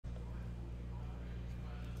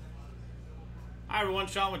Hi everyone,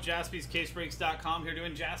 Sean with JaspysCaseBreaks.com here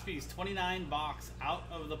doing Jaspy's 29 box out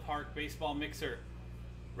of the park baseball mixer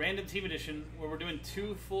random team edition, where we're doing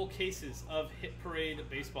 2 full cases of Hit Parade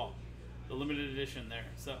baseball, the limited edition there.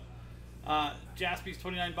 So Jaspy's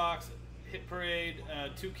 29 box Hit Parade,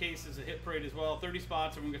 2 cases of Hit Parade as well, 30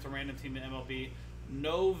 spots. Everyone gets a random team in MLB.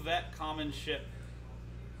 No vet common ship.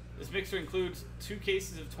 This mixer includes 2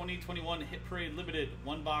 cases of 2021 Hit Parade Limited,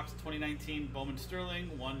 1 box of 2019 Bowman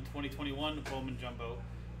Sterling, 1 2021 Bowman Jumbo,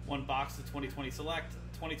 1 box of 2020 Select,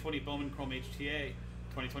 2020 Bowman Chrome HTA,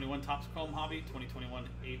 2021 Topps Chrome Hobby, 2021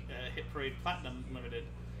 Hit Parade Platinum Limited,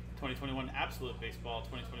 2021 Absolute Baseball,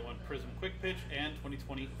 2021 Prism Quick Pitch, and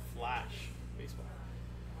 2020 Flash Baseball.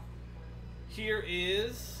 Here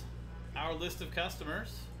is our list of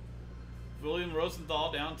customers. William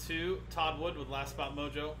Rosenthal down to Todd Wood with Last Spot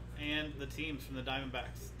Mojo, and the teams from the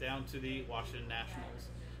Diamondbacks down to the Washington Nationals.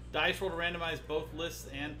 Dice roll to randomize both lists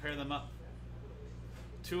and pair them up.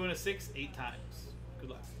 2 and a 6, 8 times. Good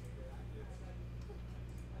luck.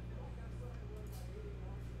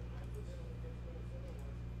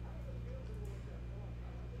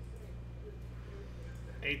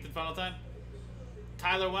 Eighth and final time.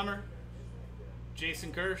 Tyler Wemmer,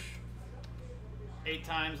 Jason Kirsch, 8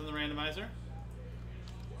 times on the randomizer,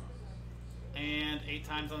 and 8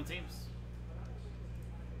 times on the teams.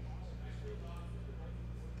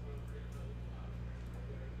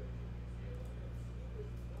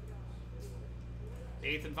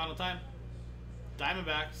 Eighth and final time.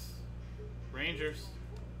 Diamondbacks, Rangers,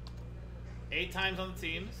 8 times on the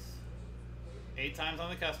teams, 8 times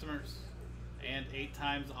on the customers, and 8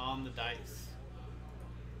 times on the dice.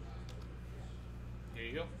 Here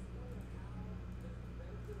you go.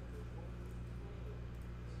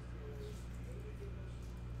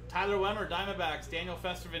 Tyler Wemmer, Diamondbacks, Daniel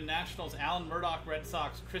Festervin, Nationals, Alan Murdoch, Red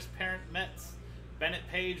Sox, Chris Parent, Mets, Bennett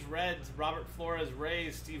Page, Reds, Robert Flores,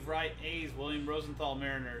 Rays, Steve Wright, A's, William Rosenthal,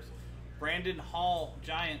 Mariners, Brandon Hall,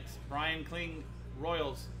 Giants, Brian Kling,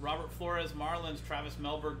 Royals, Robert Flores, Marlins, Travis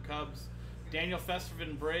Melberg, Cubs, Daniel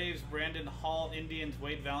Festervin, Braves, Brandon Hall, Indians,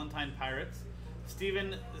 Wade Valentine, Pirates,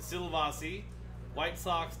 Steven Silvasi, White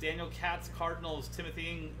Sox, Daniel Katz, Cardinals, Timothy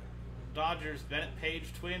Ng, Dodgers, Bennett Page,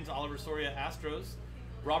 Twins, Oliver Soria, Astros,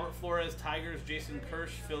 Robert Flores, Tigers, Jason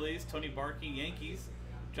Kirsch, Phillies, Tony Barkey, Yankees,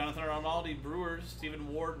 Jonathan Arnaldi, Brewers,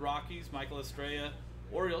 Stephen Ward, Rockies, Michael Estrella,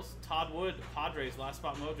 Orioles, Todd Wood, Padres, Last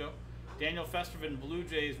Spot Mojo, Daniel Festervin, Blue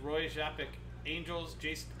Jays, Roy Zapik, Angels,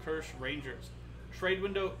 Jason Kirsch, Rangers. Trade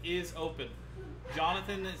window is open.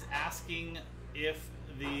 Jonathan is asking if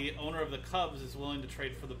the owner of the Cubs is willing to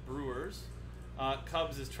trade for the Brewers.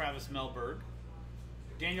 Cubs is Travis Melberg.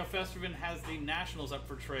 Daniel Festervin has the Nationals up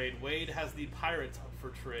for trade. Wade has the Pirates up for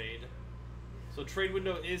trade. So trade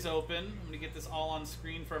window is open. I'm going to get this all on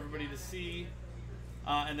screen for everybody to see.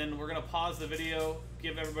 And then we're going to pause the video,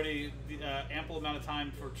 give everybody the ample amount of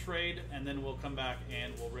time for trade, and then we'll come back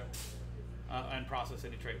and we'll rip and process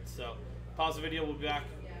any trades. So pause the video, we'll be back.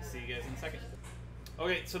 See you guys in a second.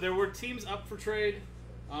 Okay, so there were teams up for trade,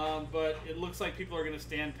 but it looks like people are going to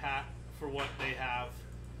stand pat for what they have.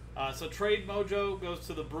 So Trade Mojo goes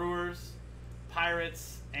to the Brewers,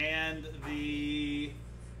 Pirates, and the,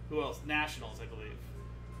 who else? Nationals, I believe.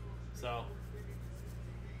 So,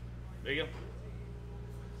 there you go.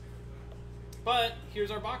 But,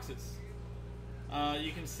 here's our boxes.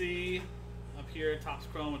 You can see up here, Topps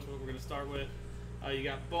Chrome, which is what we're going to start with. You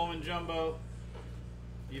got Bowman Jumbo.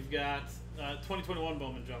 You've got 2021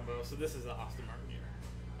 Bowman Jumbo, so this is the Austin Martin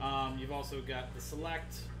year. You've also got the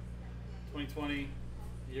Select 2020.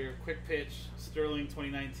 Your Quick Pitch, Sterling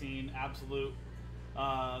 2019, Absolute.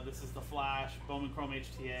 This is the Flash, Bowman Chrome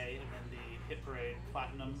HTA, and then the Hit Parade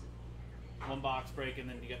Platinum. 1 box break, and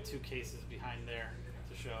then you got 2 cases behind there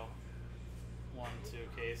to show. 1, 2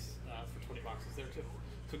 case for 20 boxes there too.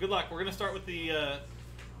 So good luck. We're going to start with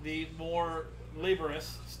the more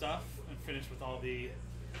laborious stuff and finish with all the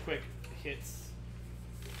quick hits.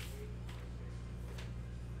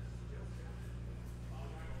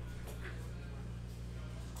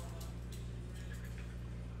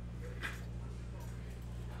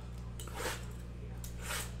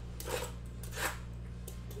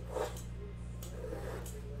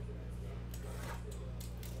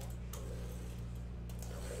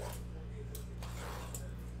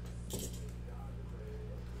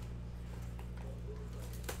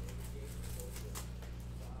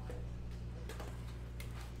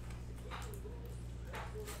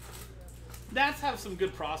 Nats have some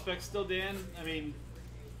good prospects still, Dan. I mean,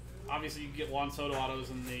 obviously you can get Juan Soto autos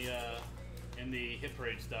in the Hit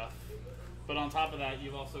Parade stuff, but on top of that,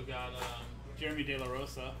 you've also got Jeremy De La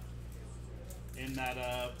Rosa in that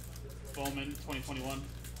Bowman 2021.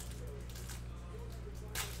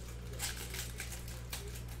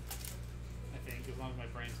 long as my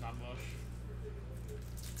brain's not mush.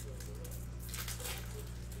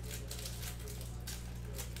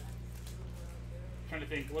 Trying to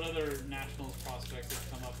think, what other Nationals prospects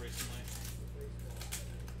have come up recently?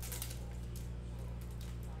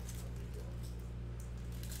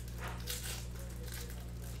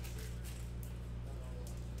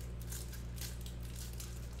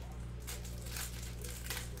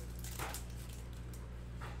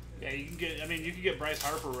 Yeah, you can get, I mean, you can get Bryce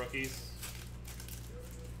Harper rookies.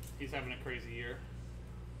 He's having a crazy year.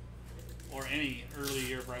 Or any early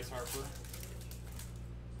year Bryce Harper.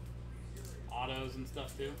 Autos and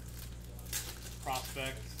stuff too.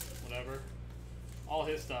 Prospects, whatever. All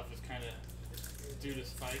his stuff is kind of due to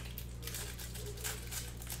Spike.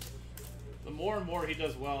 The more and more he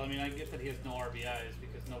does well, I mean, I get that he has no RBIs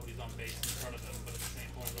because nobody's on base in front of him, but at the same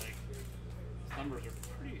point, like, his numbers are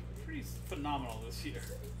pretty phenomenal this year.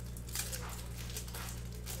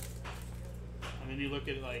 And then you look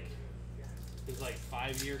at like his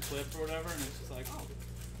 5-year clip or whatever, and it's just like, oh,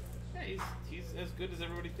 yeah, he's as good as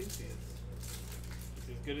everybody thinks he is.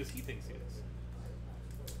 He's as good as he thinks he is.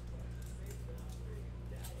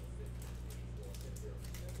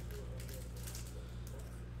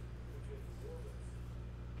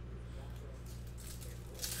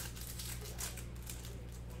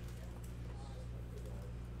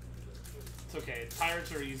 It's okay.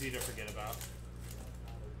 Pirates are easy to forget about.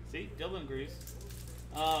 See, Dylan agrees.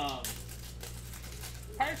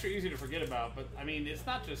 Pirates are easy to forget about, but I mean, it's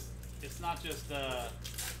not just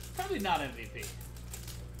probably not MVP.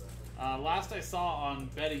 Last I saw on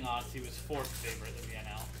betting odds, he was 4th favorite in the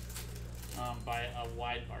NL by a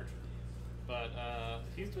wide margin. But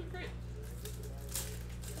he's doing great.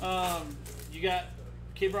 You got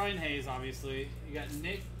K. Brian Hayes, obviously. You got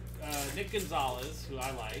Nick Gonzalez, who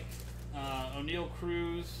I like. O'Neal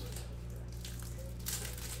Cruz.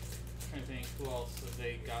 I'm trying to think who else have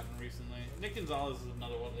they gotten recently. Nick Gonzalez is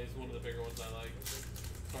another one. He's one of the bigger ones I like as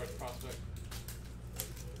far as prospect.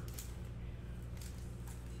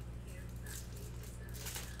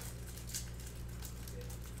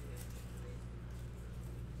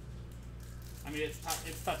 I mean, it's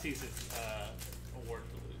Tatis's award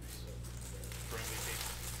to lose for MVP.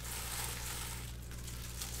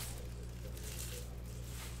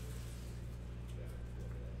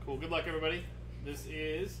 Cool. Good luck, everybody. This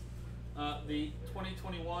is the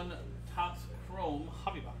 2021 Topps Chrome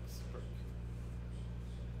Hobby Box break.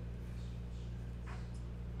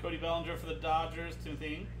 Cody Bellinger for the Dodgers,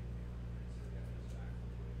 Timothy.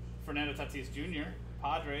 Fernando Tatis Jr.,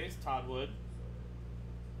 Padres, Todd Wood.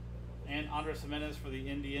 And Andres Jimenez for the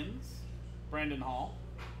Indians, Brandon Hall.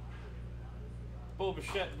 Bo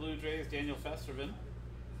Bichette, Blue Jays, Daniel Festervin.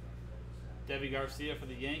 Debbie Garcia for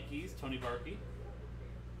the Yankees, Tony Barkey.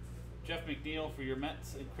 Jeff McNeil for your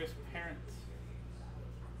Mets and Chris Parent.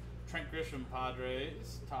 Trent Grisham,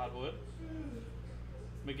 Padres, Todd Wood.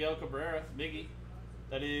 Miguel Cabrera, Miggy,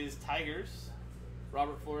 that is Tigers.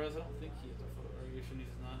 Robert Flores, I don't think he has a photo variation, he's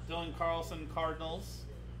not. Dylan Carlson, Cardinals.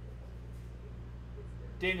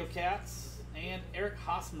 Daniel Katz and Eric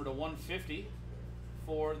Hosmer to 150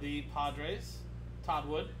 for the Padres. Todd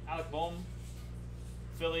Wood, Alec Bohm,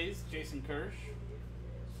 Phillies, Jason Kirsch.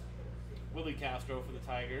 Willie Castro for the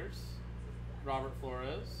Tigers, Robert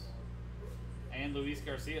Flores, and Luis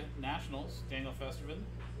Garcia, Nationals, Daniel Festervin.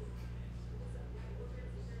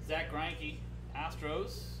 Zach Greinke,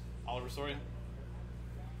 Astros, Oliver Soria.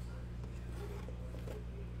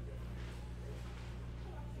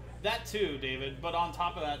 That too, David. But on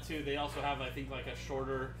top of that too, they also have, I think, like a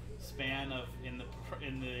shorter span of in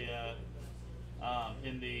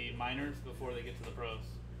the minors before they get to the pros,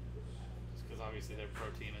 just because obviously their pro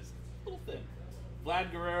team is a little thin.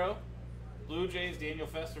 Vlad Guerrero, Blue Jays, Daniel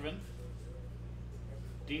Festervin.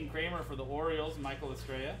 Dean Kramer for the Orioles, Michael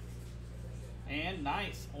Estrella. And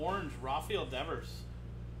nice orange, Rafael Devers.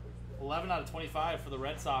 11 out of 25 for the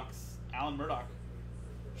Red Sox, Alan Murdoch.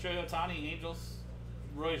 Shohei Ohtani, Angels,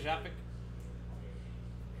 Roy Zapik.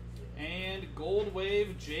 And Gold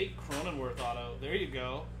Wave, Jake Cronenworth auto. There you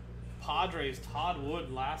go. Padres, Todd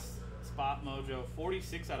Wood, last spot mojo.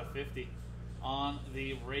 46 out of 50 on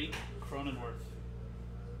the Rake Cronenworth.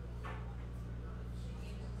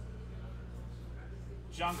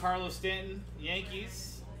 Giancarlo Stanton,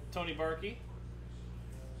 Yankees, Tony Barkey.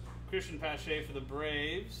 Christian Pache for the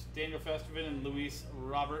Braves, Daniel Festervin and Luis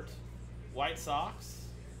Robert, White Sox.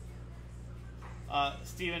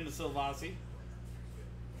 Steven Silvazzi.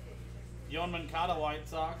 Yoan Moncada, White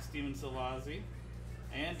Sox, Steven Silvazzi.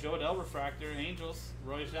 And Joe Adell Refractor, Angels,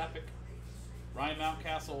 Roy Zapik. Ryan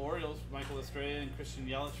Mountcastle, Orioles, Michael Estrella and Christian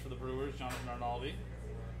Yelich for the Brewers, Jonathan Arnaldi.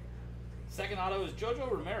 Second auto is Jojo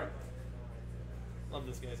Romero. Love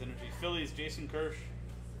this guy's energy. Phillies, Jason Kirsch.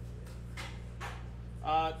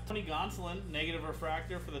 Tony Gonsolin, negative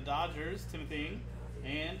refractor for the Dodgers, Timothy Ng.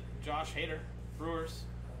 And Josh Hader, Brewers,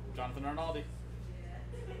 Jonathan Arnaldi.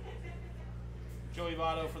 Joey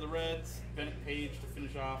Votto for the Reds, Bennett Page to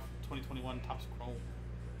finish off 2021 Topps Chrome.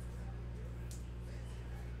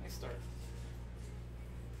 Nice start.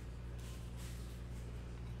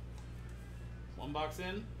 One box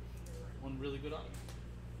in, one really good auto.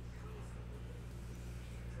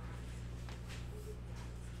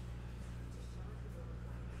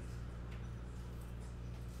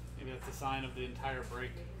 Maybe that's a sign of the entire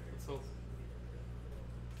break. Let's hope.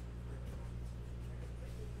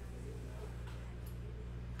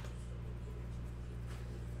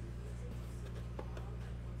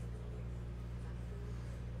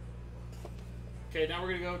 Okay, now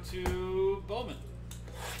we're going to go to Bowman.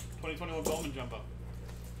 2021 Bowman Jumbo.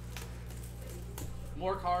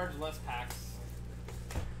 More cards, less packs.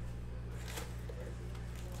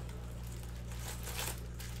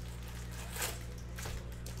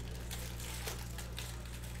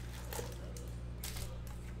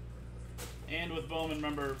 And with Bowman,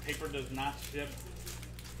 remember, paper does not ship.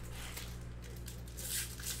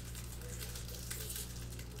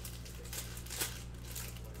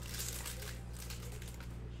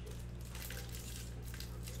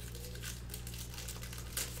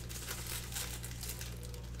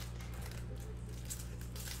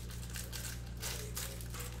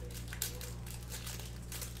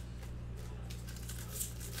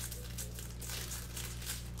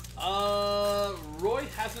 Roy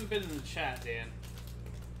hasn't been in the chat, Dan.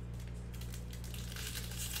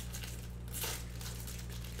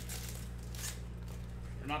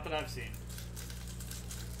 Or not that I've seen.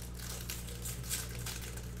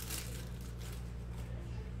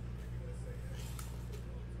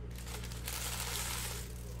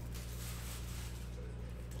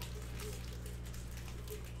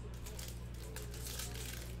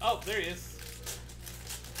 Oh, there he is.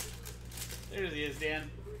 There he is,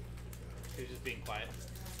 Dan. He's just being quiet.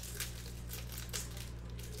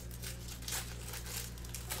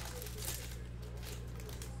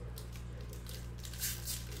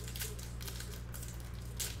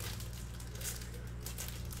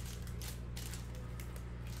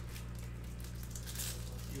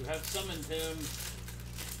 You have summoned him.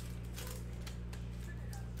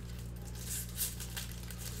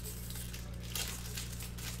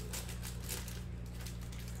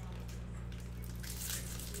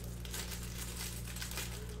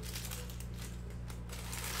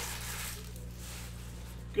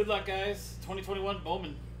 Good luck, guys. 2021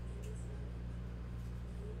 Bowman.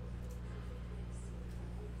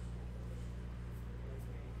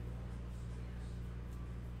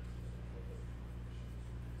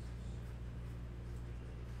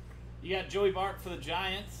 You got Joey Bart for the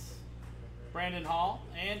Giants, Brandon Hall,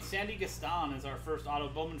 and Sandy Gaston is our first auto.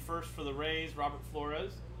 Bowman first for the Rays, Robert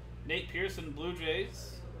Flores, Nate Pearson, Blue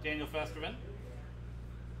Jays, Daniel Festerman,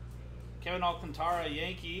 Kevin Alcantara,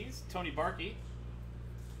 Yankees, Tony Barkey,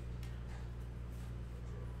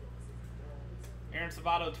 Aaron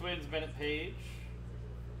Sabato, Twins, Bennett Page,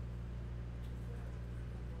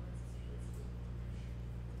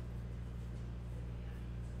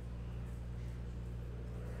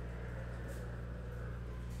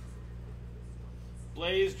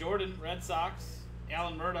 Blaze Jordan, Red Sox,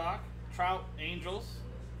 Alan Murdoch, Trout, Angels,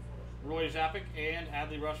 Roy Zappick, and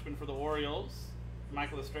Adley Rutschman for the Orioles.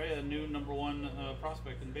 Michael Estrella, new #1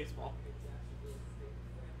 prospect in baseball.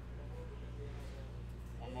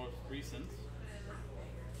 Almost recent.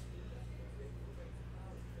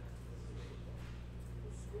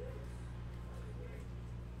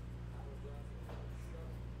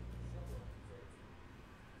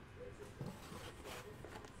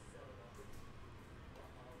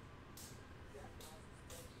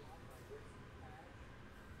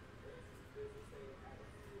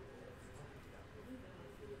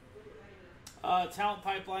 Talent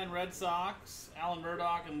Pipeline, Red Sox, Alan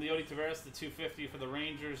Murdoch and Leody Taveras, the 250 for the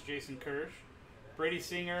Rangers, Jason Kirsch. Brady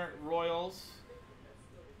Singer, Royals,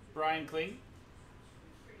 Brian Kling.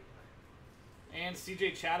 And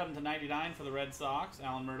CJ Chatham to 99 for the Red Sox,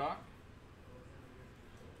 Alan Murdoch.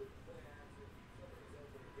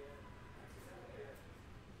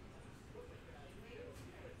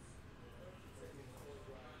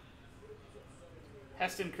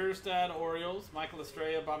 Heston Kjerstad, Orioles, Michael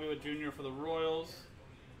Estrella, Bobby Witt Jr. for the Royals,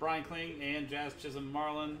 Brian Kling and Jazz Chisholm,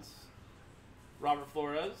 Marlins, Robert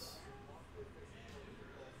Flores,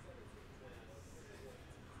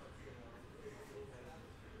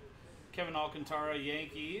 Kevin Alcantara,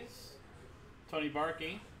 Yankees, Tony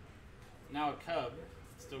Barkey, now a Cub,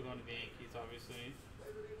 Still going to the Yankees, obviously,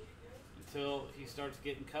 until he starts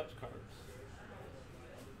getting Cubs cards.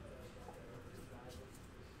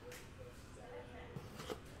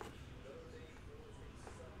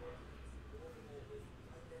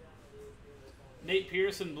 Nate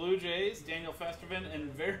Pearson, Blue Jays, Daniel Festervin,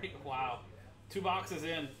 and wow, 2 boxes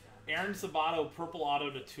in. Aaron Sabato, purple auto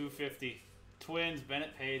to 250. Twins,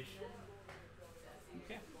 Bennett Page.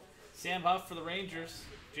 Okay. Sam Huff for the Rangers.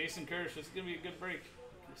 Jason Kirsch. This is going to be a good break.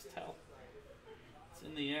 You can just tell. It's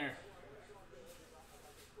in the air.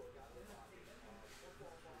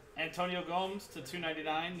 Antonio Gomes to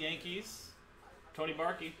 299. Yankees. Tony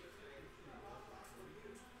Barkey.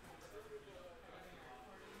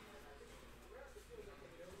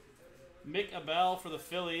 Mick Abel for the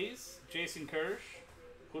Phillies. Jason Kirsch.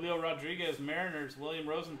 Julio Rodriguez, Mariners. William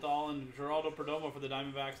Rosenthal and Geraldo Perdomo for the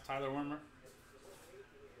Diamondbacks. Tyler Wormer.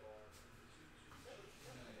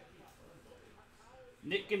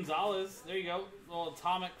 Nick Gonzalez. There you go. A little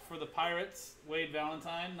atomic for the Pirates. Wade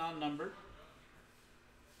Valentine, non-numbered.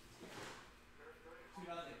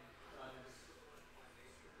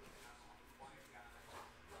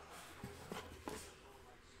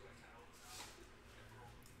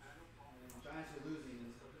 Giants are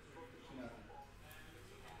losing 2-0.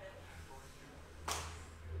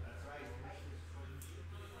 That's right.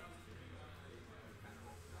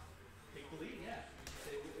 Take the lead, yeah.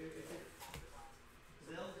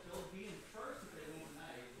 They'll be in first if they win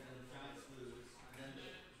tonight, and the Giants lose. Then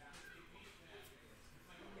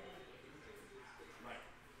right.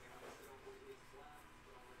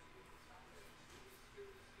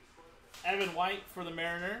 Evan White for the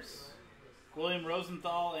Mariners. William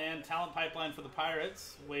Rosenthal and Talent Pipeline for the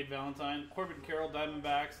Pirates. Wade Valentine. Corbin Carroll,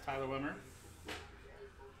 Diamondbacks. Tyler Wimmer.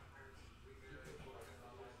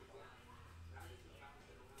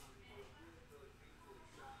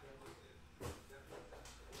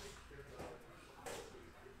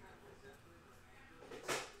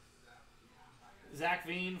 Zach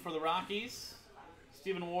Veen for the Rockies.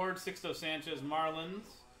 Stephen Ward, Sixto Sanchez,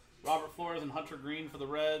 Marlins. Robert Flores and Hunter Green for the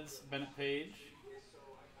Reds. Bennett Page.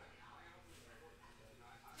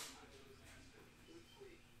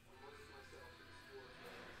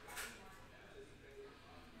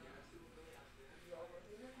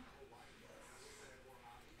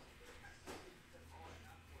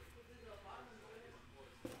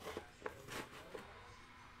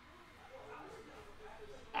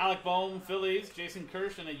 Alec Boehm, Phillies, Jason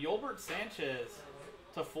Kirsch, and a Yolbert Sanchez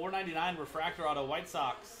to 499 refractor auto, White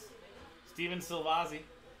Sox. Steven Silvazzi.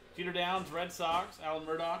 Jeter Downs, Red Sox. Alan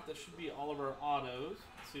Murdoch. That should be all of our autos.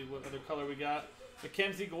 Let's see what other color we got.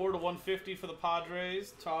 Mackenzie Gore to 150 for the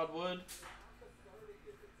Padres. Todd Wood.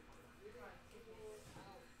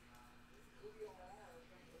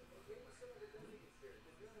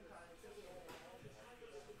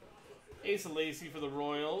 Asa Lacy for the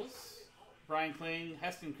Royals. Brian Kling,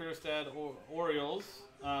 Heston Kjerstad, Orioles.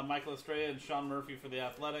 Michael Estrella and Sean Murphy for the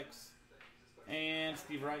Athletics. And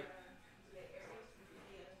Steve Wright.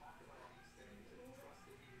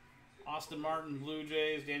 Austin Martin, Blue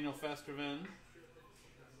Jays. Daniel Festervin.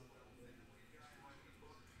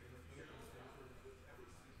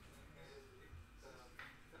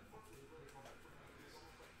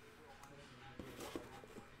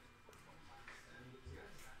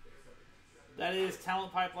 That is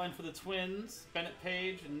Talent Pipeline for the Twins. Bennett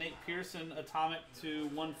Page and Nate Pearson, atomic to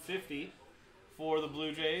 150 for the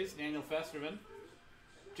Blue Jays. Daniel Festervin.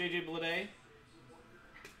 JJ Bleday.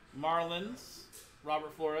 Marlins.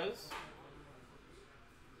 Robert Flores.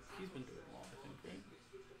 He's been doing well, I think, right?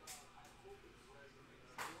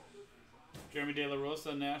 Jeremy De La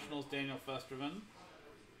Rosa, Nationals. Daniel Festervin.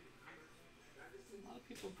 A lot of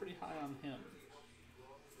people are pretty high on him.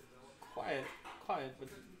 Quiet, but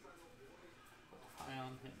high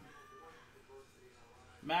on him.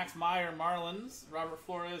 Max Meyer, Marlins. Robert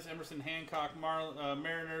Flores, Emerson Hancock,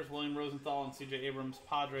 Mariners. William Rosenthal and C.J. Abrams,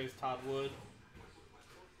 Padres. Todd Wood.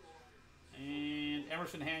 And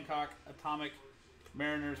Emerson Hancock, atomic,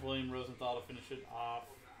 Mariners. William Rosenthal to finish it off.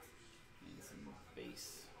 And some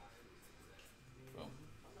base. Boom.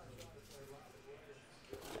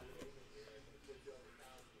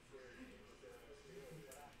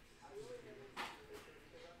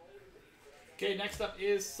 Okay, next up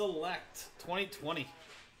is Select 2020.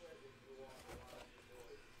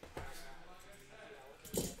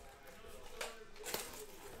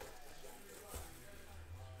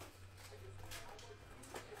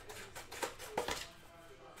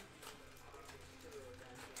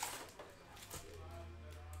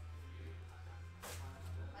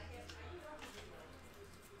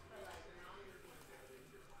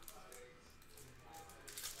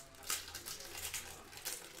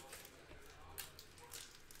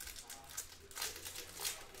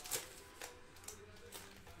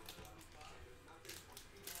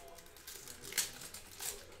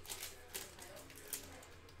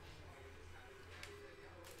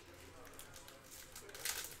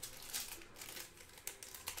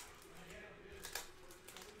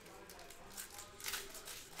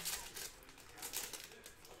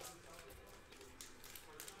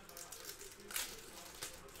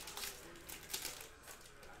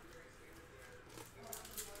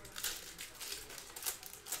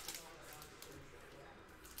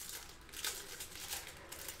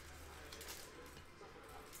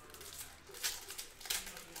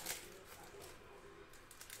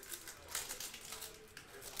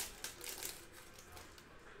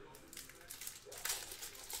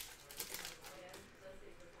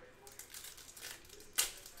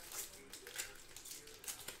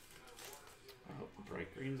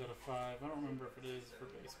 Greens out of 5. I don't remember if it is for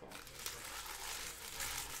baseball.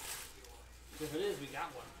 If it is, we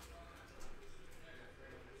got one.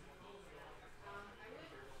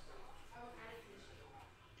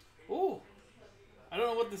 Ooh! I don't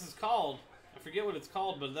know what this is called. I forget what it's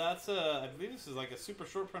called, but that's I believe this is like a super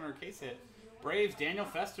short printer case hit. Braves, Daniel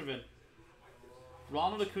Festervin.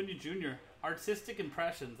 Ronald Acuna Jr. Artistic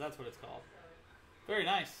Impressions, that's what it's called. Very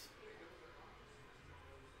nice.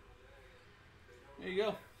 There you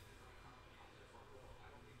go.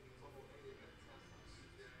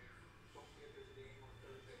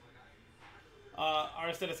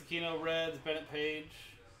 Aristides Aquino, Reds, Bennett Page.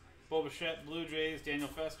 Bo Bichette, Blue Jays, Daniel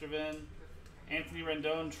Festervin. Anthony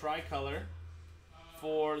Rendon, Tricolor.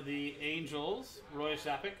 For the Angels, Roy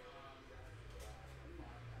Shapik.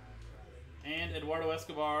 And Eduardo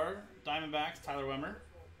Escobar, Diamondbacks, Tyler Wemmer.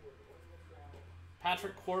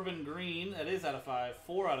 Patrick Corbin Green, that is out of 5.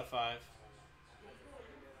 4 out of 5.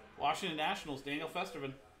 Washington Nationals, Daniel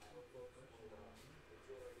Festervin.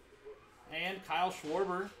 And Kyle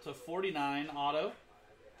Schwarber to 49, auto.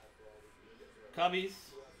 Cubbies,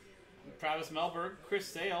 Travis Melberg, Chris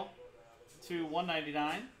Sale to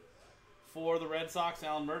 199. For the Red Sox,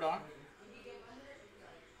 Alan Murdoch.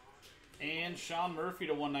 And Sean Murphy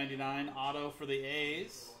to 199, auto for the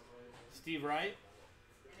A's. Steve Wright.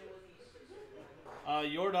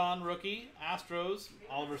 Jordan, rookie, Astros,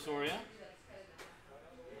 Oliver Soria.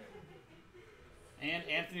 And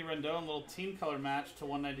Anthony Rendon, little team color match to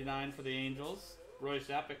 199 for the Angels. Roy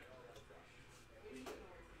Shapik.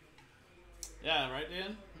 Yeah, right,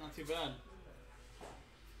 Dan? Not too bad.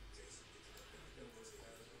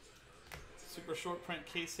 Super short print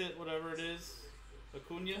case hit, whatever it is.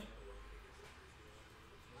 Acuna.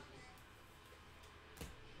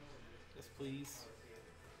 Yes, please.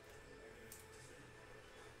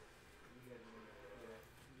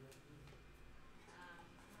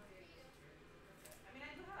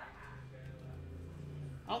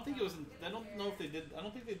 I don't think it was. I don't know if they did. I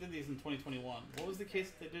don't think they did these in 2021. What was the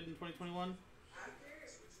case that they did in 2021?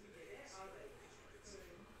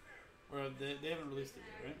 Or they haven't released it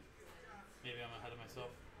yet, right? Maybe I'm ahead of myself.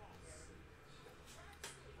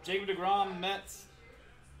 Jacob deGrom, Mets,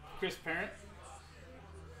 Chris Parent,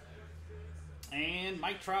 and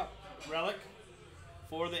Mike Trout, relic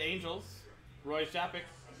for the Angels, Roy Shapik.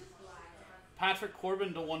 Patrick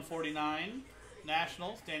Corbin to 149,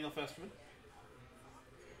 Nationals, Daniel Festervin.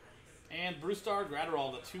 And Bruce Star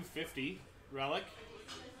Gratterall to 250, relic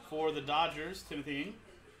for the Dodgers, Timothy Ng.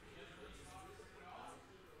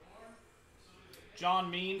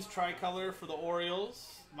 John Means, tricolor for the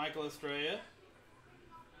Orioles, Michael Estrella.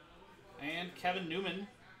 And Kevin Newman,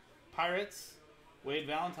 Pirates, Wade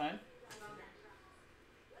Valentine.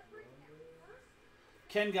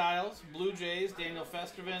 Ken Giles, Blue Jays, Daniel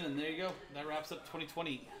Festervin, and there you go. That wraps up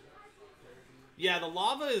 2020. Yeah, the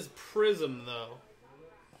lava is Prism, though.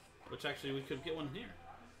 Which actually we could get one here.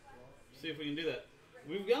 See if we can do that.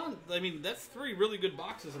 We've gone, I mean, that's 3 really good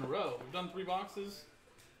boxes in a row. We've done 3 boxes.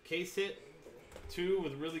 Case hit. 2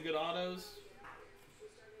 with really good autos.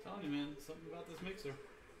 I'm telling you, man, something about this mixer.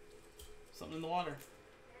 Something in the water.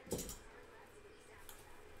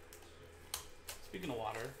 Speaking of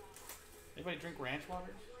water, anybody drink ranch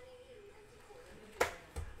water?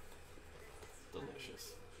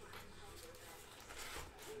 Delicious.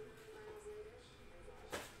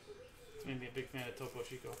 It's made me a big fan of Topo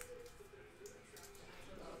Chico.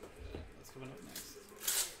 That's coming up next.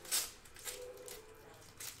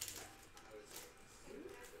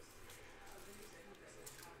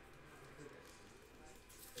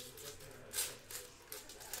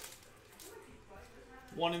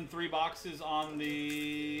 One in 3 boxes on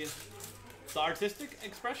the artistic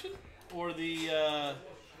expression or the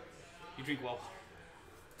you drink well.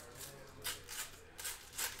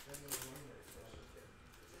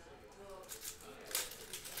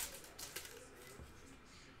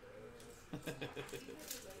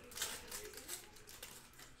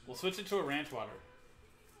 We'll switch it to a ranch water.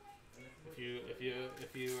 If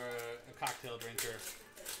you are a cocktail drinker.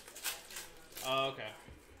 Oh, okay.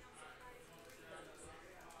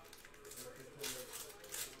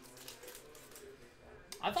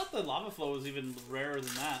 I thought the lava flow was even rarer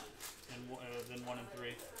than that, than 1 in 3.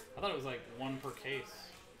 I thought it was like 1 per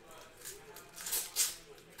case.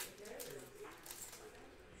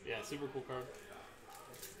 Yeah, super cool card.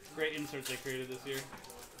 Great insert they created this year.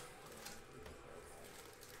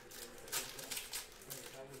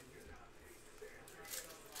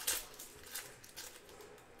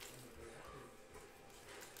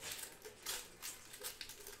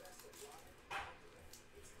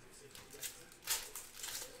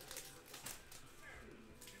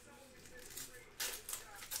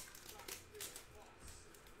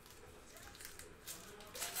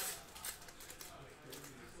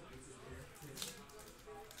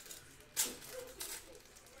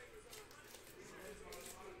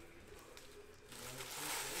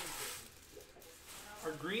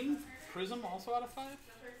 green prism also out of 5?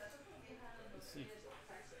 Let's see.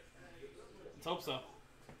 Let's hope so.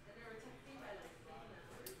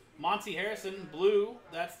 Monty Harrison, blue.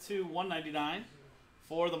 That's to 199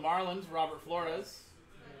 for the Marlins. Robert Flores.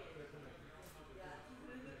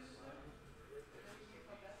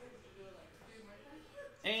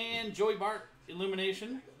 And Joey Bart,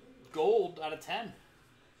 illumination, gold out of 10.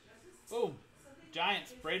 Boom.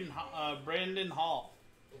 Giants, Brandon Hall.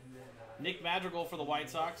 Nick Madrigal for the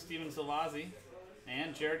White Sox, Steven Silvazzi.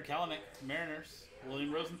 And Jared Kelenic, Mariners,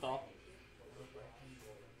 William Rosenthal.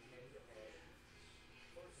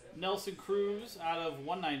 Nelson Cruz out of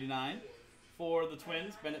 199 for the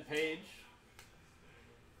Twins, Bennett Page.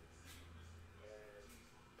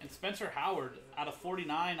 And Spencer Howard out of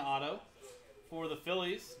 49 auto for the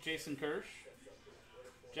Phillies, Jason Kirsch.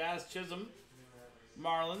 Jazz Chisholm,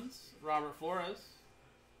 Marlins, Robert Flores.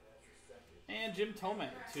 And Jim Tomei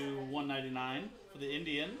to 199 for the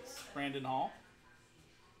Indians, Brandon Hall.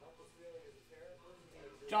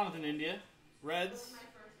 Jonathan India, Reds,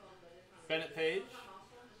 Bennett Page.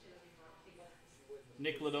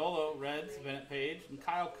 Nick Lodolo, Reds, Bennett Page. And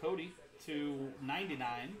Kyle Cody to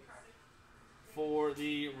 99 for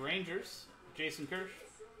the Rangers, Jason Kirsch.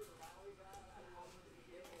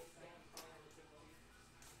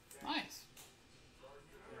 Nice.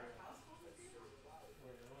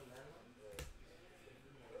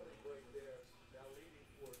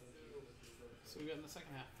 So we got in the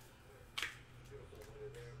second half.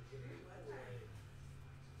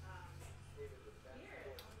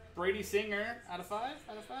 Brady Singer out of 5.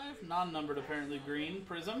 Non-numbered apparently green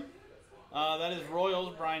prism. That is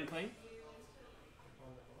Royals, Brian Kling.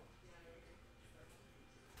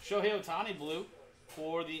 Shohei Ohtani blue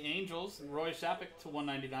for the Angels, Roy Shapik to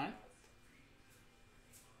 199.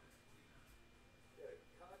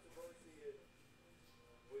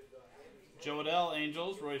 Joe Adell,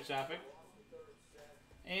 Angels, Roy Shapik.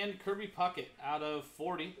 And Kirby Puckett out of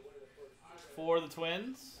 40 for the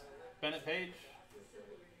Twins, Bennett Page.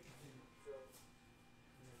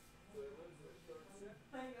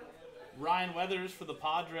 Ryan Weathers for the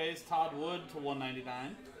Padres, Todd Wood to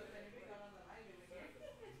 199.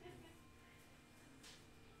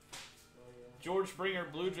 George Springer,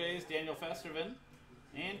 Blue Jays, Daniel Festervin.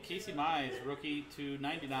 And Casey Mize, rookie to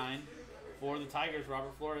 99 for the Tigers,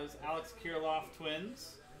 Robert Flores. Alex Kirilloff,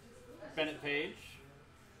 Twins, Bennett Page.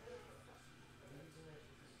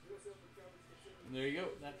 And there you go.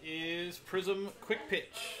 That is Prism Quick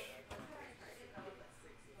Pitch.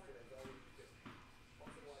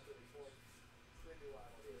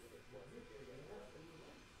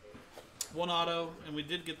 One auto, and we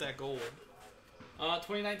did get that gold.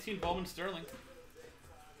 2019 Bowman Sterling.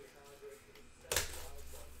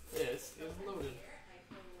 This is loaded.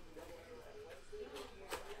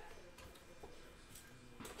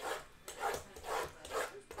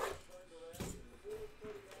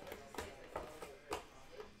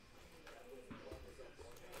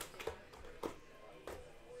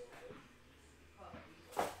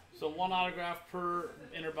 So one autograph per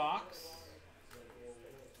inner box.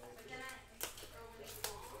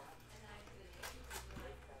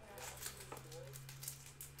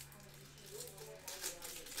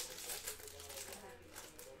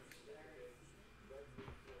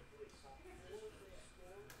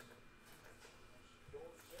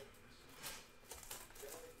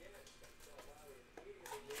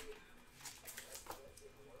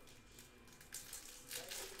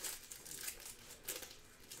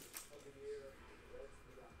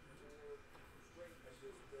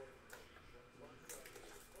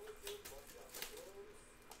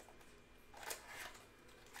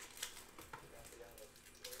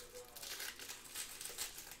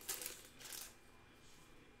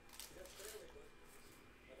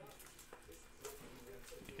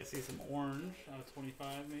 See some orange out of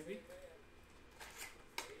 25 maybe.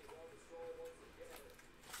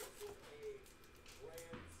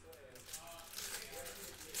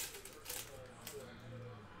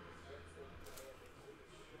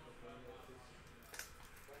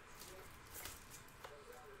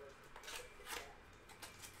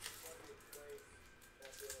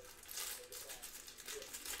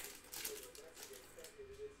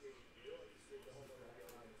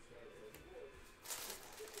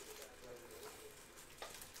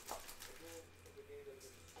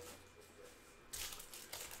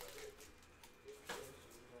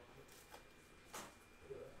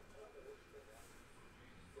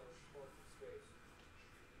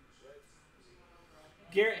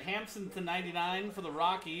 Garrett Hampson to 99 for the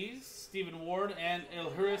Rockies. Stephen Ward and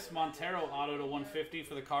Elhuris Montero auto to 150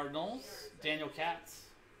 for the Cardinals. Daniel Katz.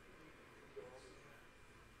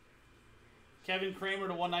 Kevin Kramer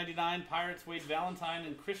to 199. Pirates, Wade Valentine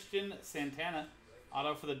and Christian Santana.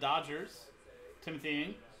 Auto for the Dodgers. Timothy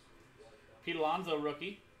Ng. Pete Alonso,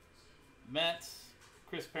 rookie. Mets,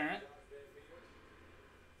 Chris Parent.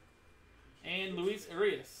 And Luis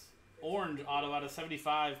Urias. Orange auto out of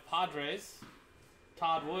 75. Padres,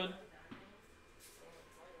 Todd Wood.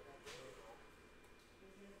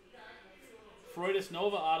 Freudis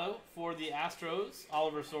Nova auto for the Astros,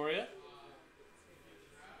 Oliver Soria.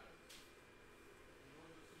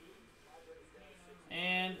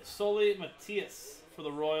 And Soli Matias for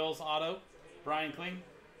the Royals auto, Brian Kling.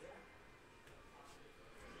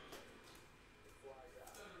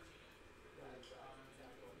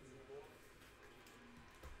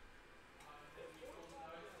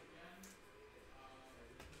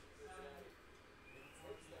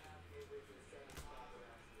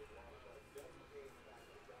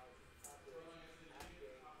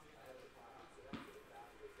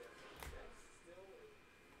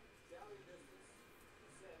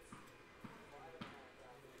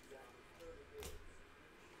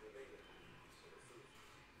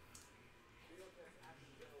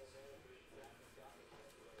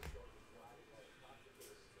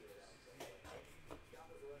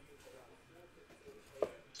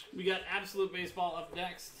 We got Absolute Baseball up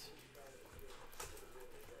next.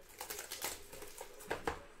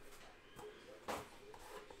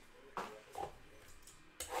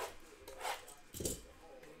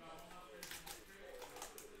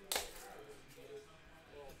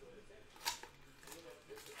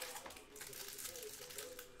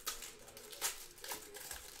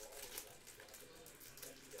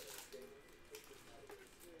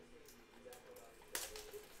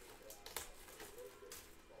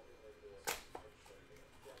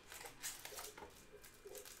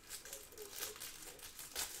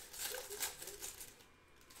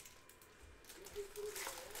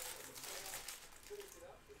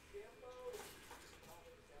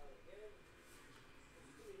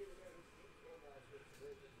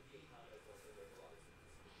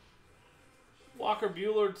 Walker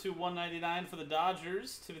Buehler to 199 for the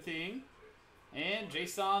Dodgers, Timothy Ng. And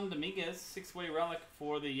Jason Dominguez, 6-way relic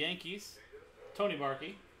for the Yankees, Tony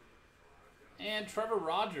Barkey. And Trevor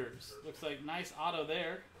Rogers, looks like nice auto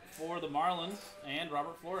there for the Marlins, and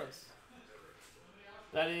Robert Flores.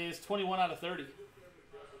 That is 21 out of 30.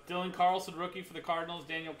 Dylan Carlson, rookie for the Cardinals,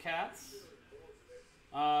 Daniel Katz.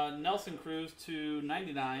 Nelson Cruz to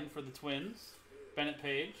 99 for the Twins, Bennett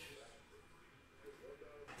Page.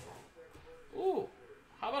 Ooh,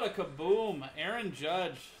 how about a kaboom? Aaron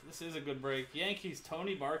Judge. This is a good break. Yankees,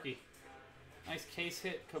 Tony Barkey. Nice case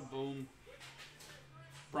hit, kaboom.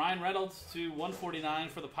 Brian Reynolds to 149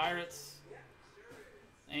 for the Pirates.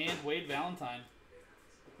 And Wade Valentine.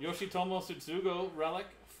 Yoshitomo Tsutsugo, relic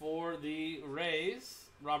for the Rays.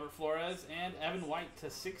 Robert Flores. And Evan White to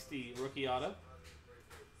 60, rookie auto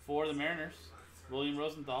for the Mariners. William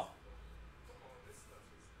Rosenthal.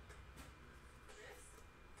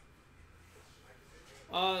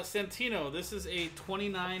 Santino, this is a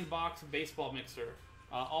 29-box baseball mixer.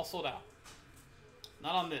 All sold out.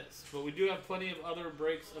 Not on this, but we do have plenty of other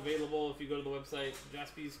breaks available if you go to the website,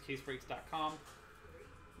 Jaspy'S, casebreaks.com.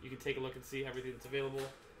 You can take a look and see everything that's available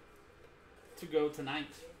to go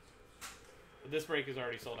tonight. But this break is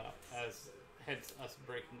already sold out, hence us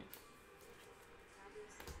breaking it.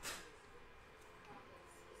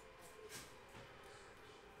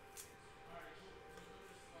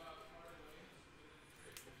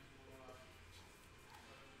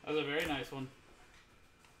 That was a very nice one.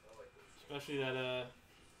 Especially that,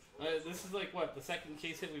 this is like, what, the second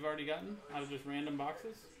case hit we've already gotten out of just random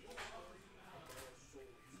boxes?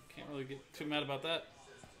 Can't really get too mad about that.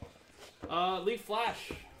 Leaf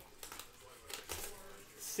Flash.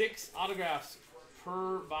 6 autographs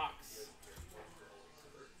per box.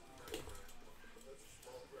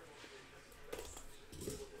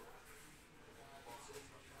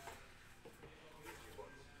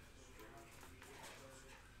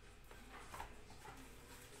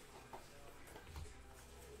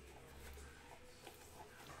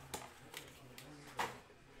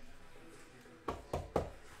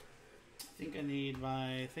 I think I need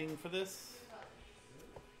my thing for this.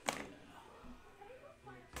 Yeah.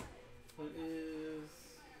 What is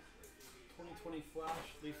 2020 Flash,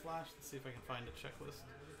 Leaf Flash? Let's see if I can find a checklist.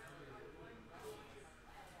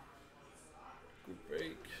 Group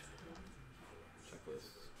break. Checklist.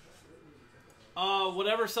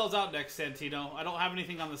 Whatever sells out next, Santino. I don't have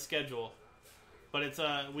anything on the schedule. But it's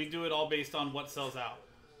we do it all based on what sells out.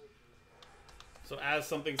 So as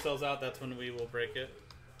something sells out, that's when we will break it.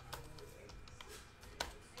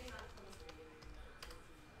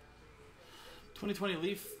 2020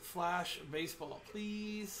 Leaf Flash Baseball,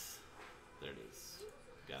 please. There it is.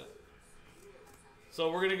 Got it.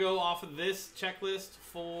 So we're going to go off of this checklist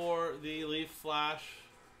for the Leaf Flash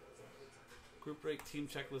Group Break Team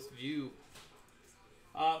Checklist View.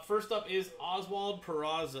 First up is Oswald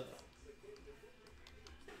Peraza.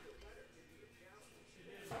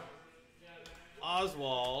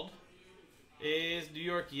 Oswald is New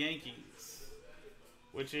York Yankees,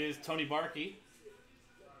 which is Tony Barkey.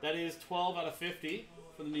 That is 12 out of 50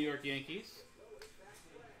 for the New York Yankees.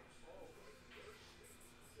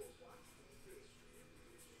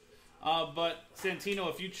 But Santino,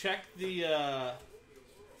 if you check the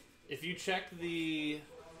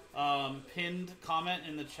pinned comment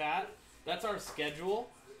in the chat, that's our schedule,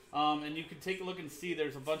 and you can take a look and see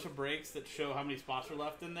there's a bunch of breaks that show how many spots are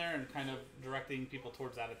left in there and kind of directing people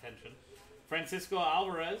towards that attention. Francisco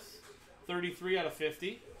Alvarez, 33 out of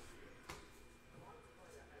 50.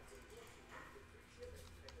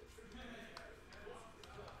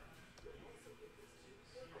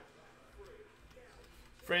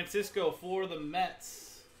 Francisco for the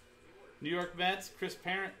Mets. New York Mets, Chris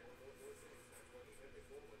Parent.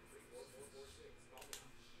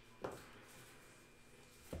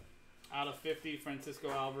 Out of 50, Francisco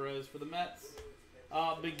Alvarez for the Mets.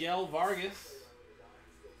 Miguel Vargas.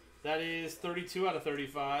 That is 32 out of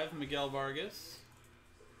 35, Miguel Vargas.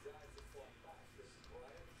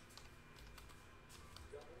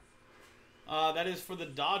 That is for the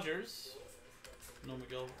Dodgers. No,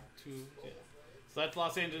 Miguel, 2, yeah. So that's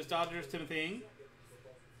Los Angeles Dodgers, Timothy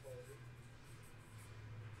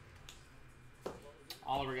Ng.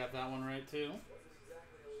 Oliver got that one right, too.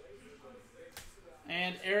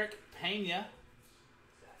 And Eric Pena.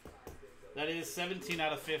 That is 17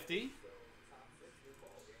 out of 50.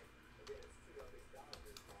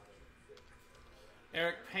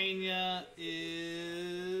 Eric Pena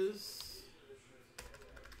is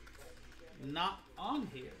not on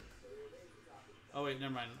here. Oh, wait,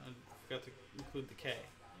 never mind. I forgot to include the K.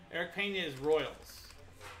 Eric Pena is Royals.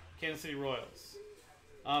 Kansas City Royals.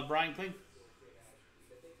 Brian Kling.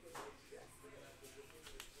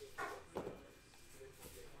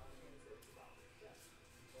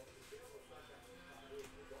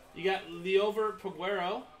 You got Leover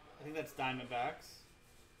Peguero. I think that's Diamondbacks.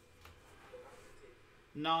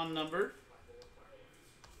 Non-numbered.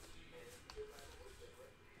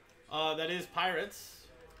 That is Pirates.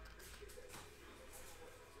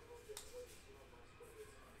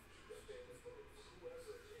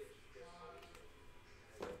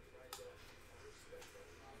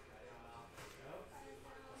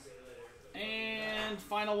 And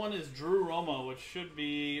final one is Drew Romo, which should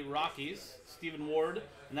be Rockies. Stephen Ward,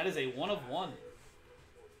 and that is a 1 of 1.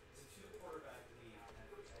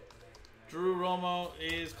 Drew Romo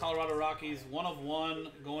is Colorado Rockies, 1 of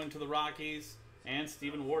 1 going to the Rockies, and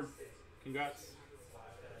Stephen Ward. Congrats.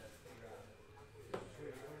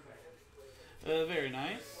 Very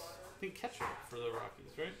nice. I think catcher for the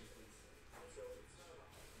Rockies, right?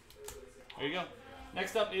 There you go.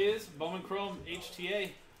 Next up is Bowman Chrome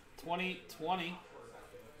HTA 2020.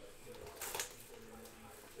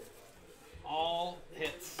 All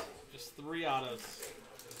hits. Just 3 autos.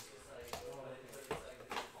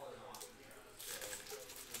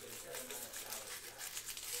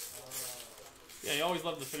 Yeah, you always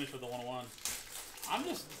love to finish with a 101. I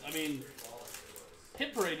mean,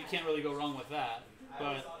 Hit Parade, you can't really go wrong with that.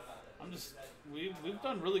 But we've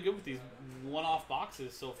done really good with these one-off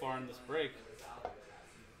boxes so far in this break.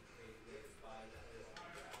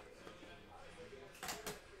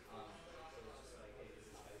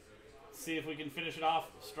 See if we can finish it off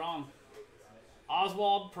strong.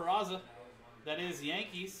 Oswald Peraza, that is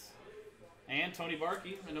Yankees, and Tony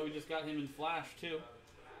Barkey. I know we just got him in Flash too.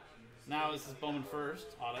 Now this is Bowman first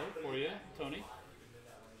auto for you, Tony.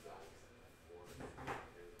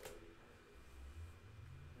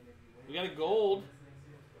 We got a gold,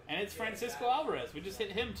 and it's Francisco Alvarez. We just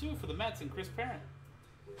hit him too for the Mets and Chris Parent.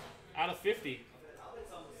 Out of 50.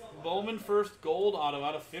 Bowman first gold auto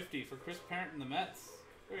out of 50 for Chris Parent and the Mets.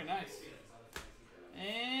 Very nice.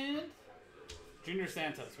 And Junior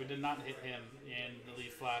Santos. We did not hit him in the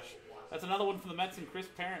Leaf Flash. That's another one for the Mets and Chris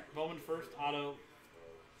Parent. Bowman first auto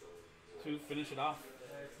to finish it off.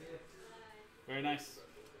 Very nice.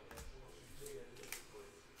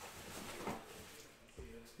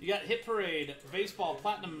 You got Hit Parade Baseball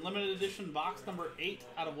Platinum Limited Edition box number 8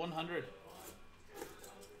 out of 100.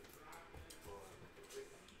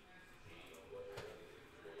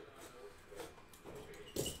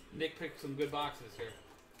 Nick picked some good boxes here.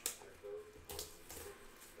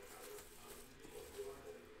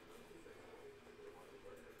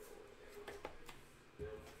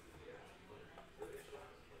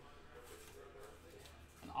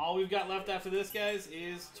 All we've got left after this, guys,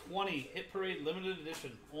 is 20 Hit Parade limited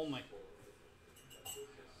edition only.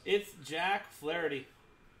 It's Jack Flaherty.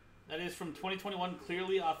 That is from 2021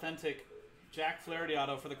 Clearly Authentic Jack Flaherty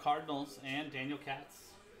auto for the Cardinals and Daniel Katz.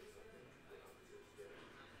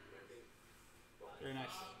 Very nice.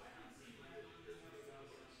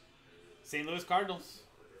 St. Louis Cardinals.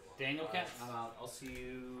 Daniel Katz. I'm out. I'll see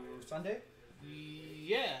you Sunday.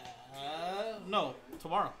 Yeah. No,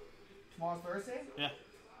 tomorrow. Tomorrow's Thursday? Yeah.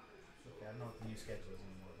 Okay, I don't know what the new schedule is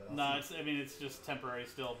anymore. But No, it's. I mean, it's just temporary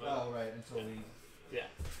still. But oh, right. Until we. yeah.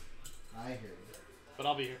 I hear you. But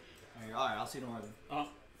I'll be here. All right. I'll see you tomorrow then. Oh.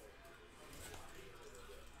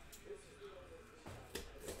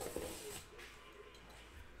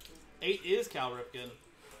 Eight is Cal Ripken.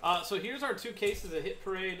 So here's our two cases of Hit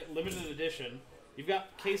Parade limited edition. You've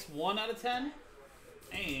got case 1 out of 10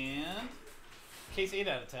 and case 8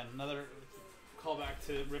 out of 10. Another callback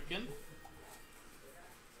to Ripken.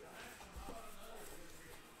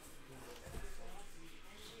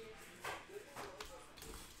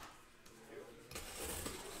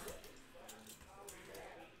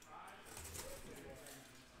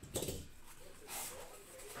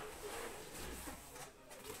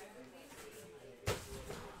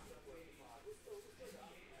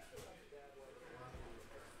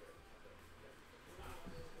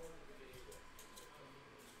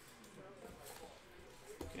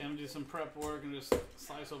 I'm going to do some prep work and just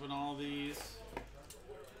slice open all these.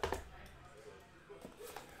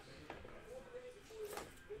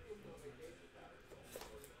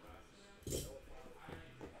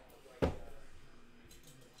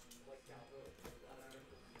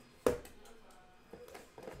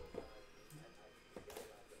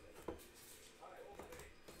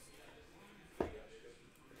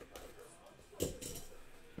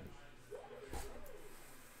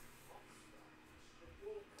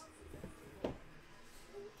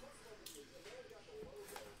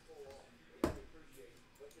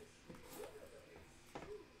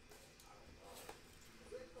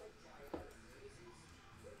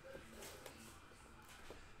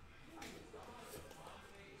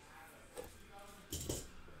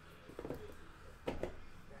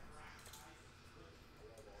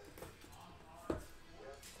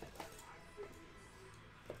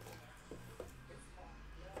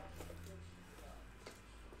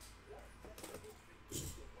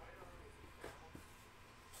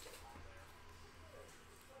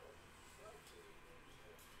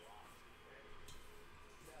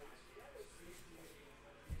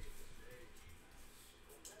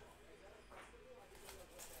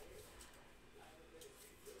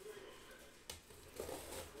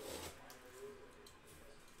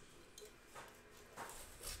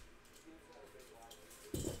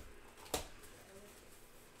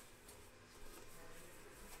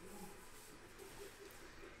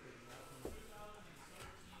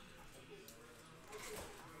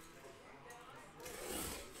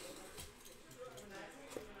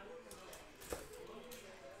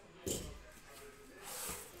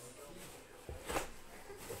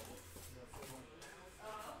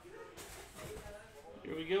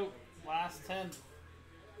 Here we go. Last 10.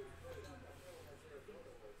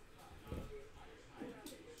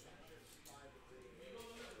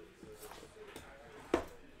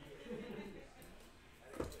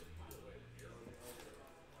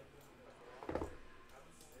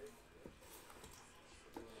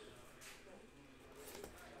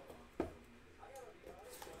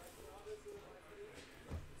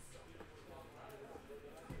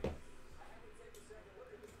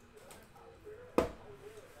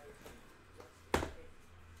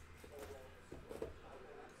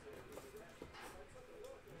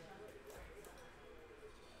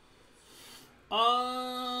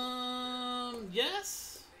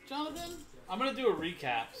 Yes, Jonathan? I'm going to do a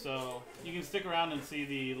recap, so you can stick around and see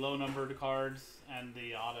the low numbered cards and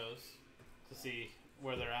the autos to see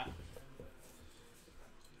where they're at.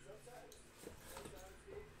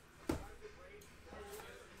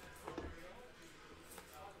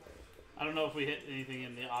 I don't know if we hit anything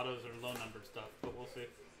in the autos or low numbered stuff, but we'll see.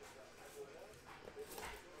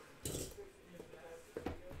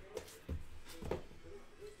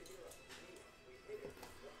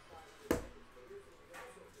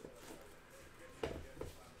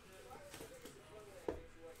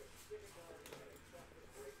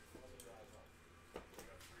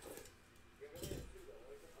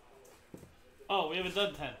 Oh, we haven't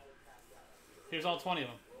done 10. Here's all 20 of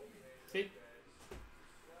them. See?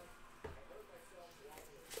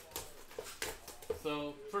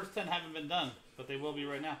 So, first 10 haven't been done, but they will be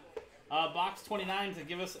right now. Box 29 to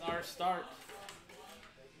give us our start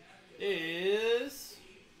is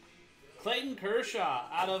Clayton Kershaw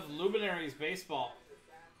out of Luminaries Baseball.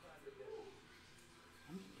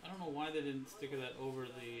 I don't know why they didn't sticker that over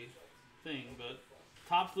the thing, but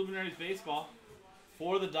Topps Luminaries Baseball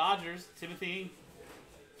for the Dodgers. Timothy,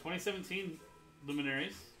 2017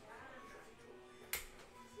 Luminaries.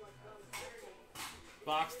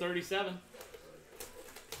 Box 37.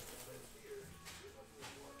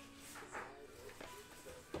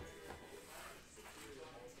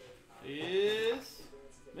 Is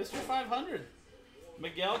Mr. 500.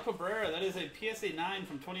 Miguel Cabrera. That is a PSA 9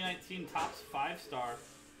 from 2019 Topps 5-star.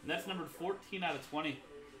 And that's numbered 14 out of 20.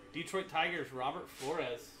 Detroit Tigers, Robert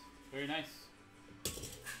Flores. Very nice.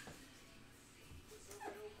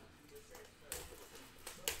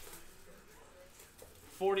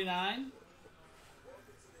 $49.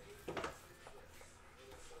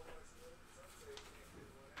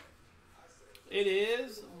 It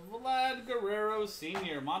is Vlad Guerrero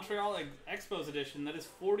Sr. Montreal Expos edition. That is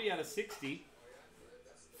 40 out of 60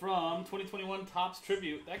 from 2021 Topps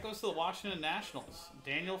Tribute. That goes to the Washington Nationals.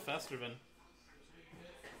 Daniel Festervin.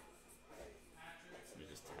 Let me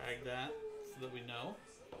just tag that so that we know.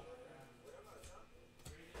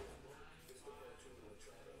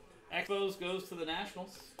 Expos goes to the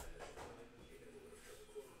Nationals.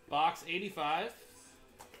 Box 85.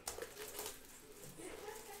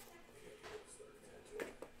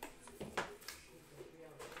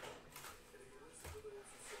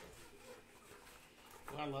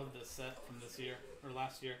 I love this set from this year, or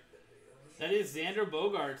last year. That is Xander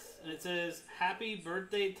Bogaerts, and it says, Happy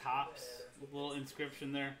Birthday Topps, with a little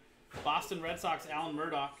inscription there. Boston Red Sox, Alan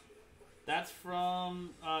Murdoch. That's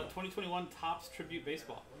from 2021 Topps Tribute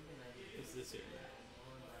Baseball. It's this year.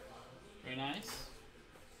 Very nice.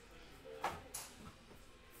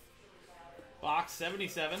 Box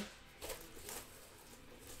 77.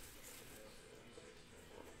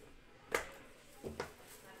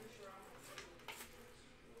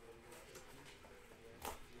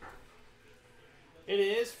 It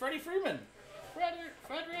is Freddie Freeman.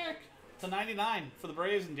 Frederick. To 99 for the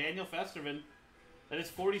Braves and Daniel Festervin. That is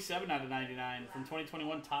 47 out of 99 from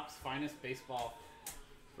 2021 Topps Finest Baseball.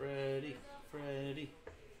 Freddie.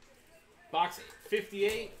 Box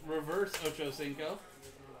 58, reverse Ocho Cinco.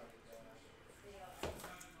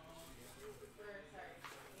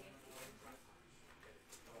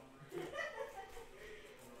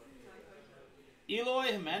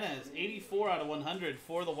 Eloy Jimenez, 84 out of 100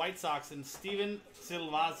 for the White Sox, and Steven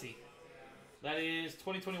Silvazzi. That is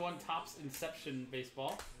 2021 Topps Inception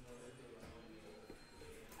Baseball.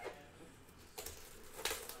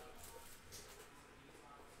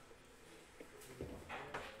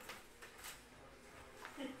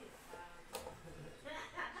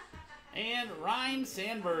 And Ryan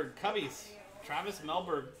Sandberg, Cubbies. Travis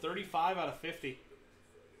Melberg, 35 out of 50.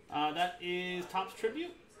 That is Topps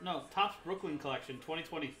Tribute? No, Topps Brooklyn Collection,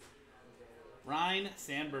 2020. Ryan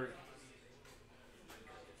Sandberg.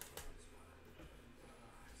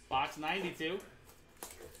 Box 92.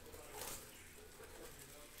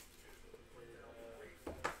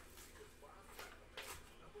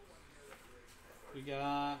 We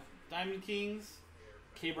got Diamond Kings,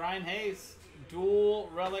 K. Brian Hayes, dual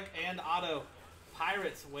relic and auto.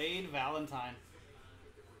 Pirates, Wade Valentine.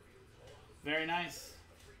 Very nice.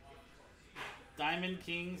 Diamond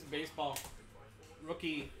Kings Baseball.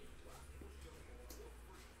 Rookie.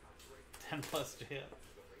 10 plus jail.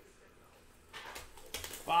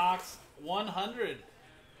 Box 100.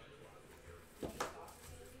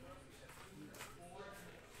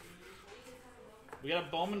 We got a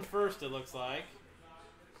Bowman first, it looks like.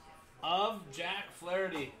 Of Jack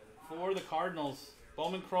Flaherty for the Cardinals.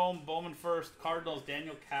 Bowman Chrome, Bowman first. Cardinals,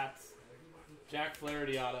 Daniel Katz. Jack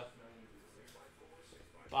Flaherty auto.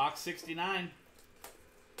 Box 69.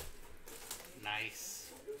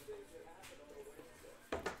 Nice.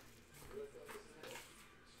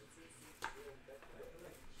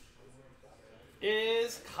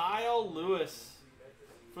 Is Kyle Lewis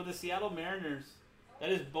for the Seattle Mariners. That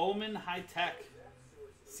is Bowman High Tech.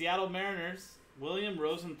 Seattle Mariners, William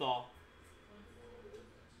Rosenthal.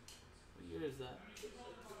 What year is that?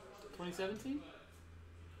 2017?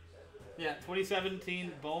 Yeah,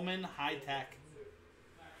 2017 Bowman High Tech.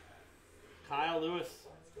 Kyle Lewis.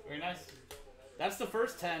 Very nice. That's the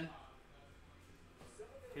first 10.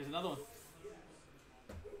 Here's another one.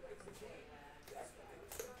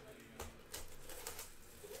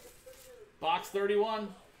 Box 31.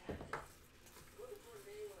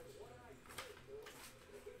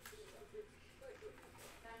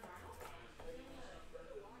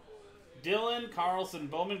 Dylan Carlson,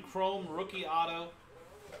 Bowman Chrome, rookie auto.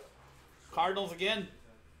 Cardinals again.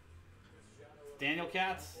 Daniel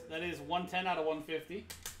Katz, that is 110 out of 150.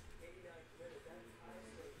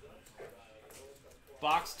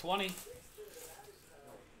 Box 20.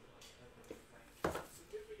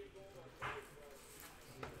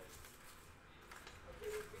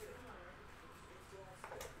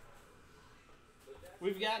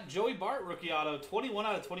 We've got Joey Bart rookie auto, 21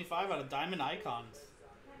 out of 25 out of Diamond Icons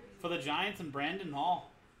for the Giants and Brandon Hall.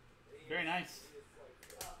 Very nice.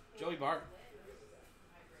 Joey Bart.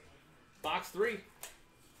 Box 3.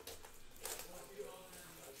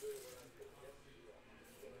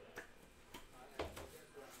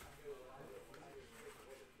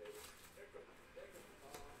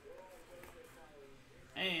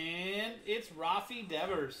 And it's Rafi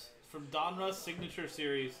Devers from Donruss Signature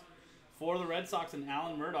Series for the Red Sox and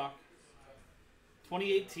Alan Murdoch.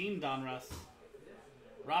 2018 Donruss.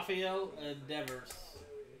 Rafael Devers.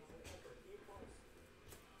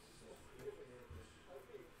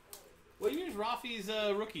 What year is Rafi's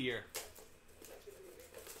rookie year?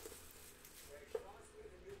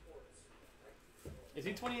 Is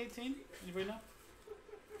he 2018? Anybody know?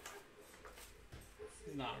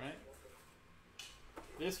 He's not, right?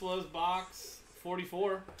 This was box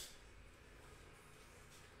 44.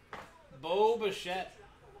 Bo Bichette.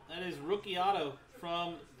 That is rookie auto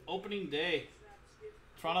from opening day.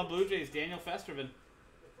 Toronto Blue Jays, Daniel Festervin.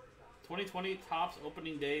 2020 Topps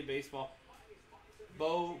opening day baseball.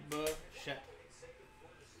 Bo Bichette.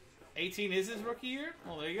 18 is his rookie year?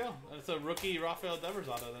 Well, there you go. That's a rookie Rafael Devers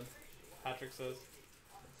auto then, Patrick says.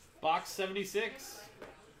 Box 76.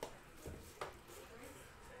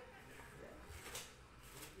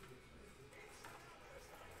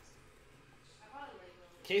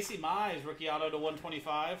 Casey Mize, rookie auto to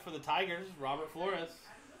 125 for the Tigers, Robert Flores.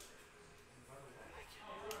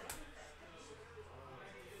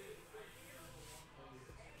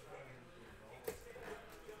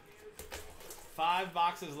 Five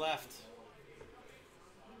boxes left.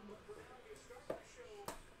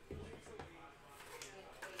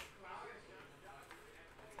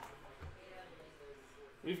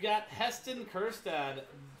 We've got Heston Kjerstad,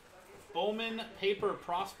 Bowman Paper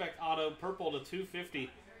Prospect Auto, purple to 250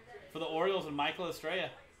 for the Orioles and Michael Estrella.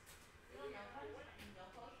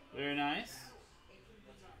 Very nice.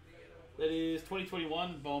 That is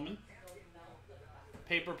 2021 Bowman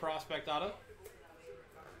Paper Prospect Auto.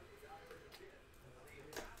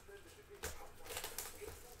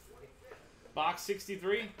 Box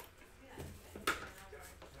 63.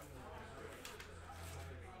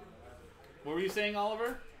 What were you saying,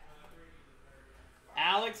 Oliver?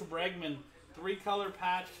 Alex Bregman, 3-color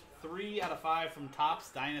patch, 3 out of 5 from Topps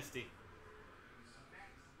Dynasty.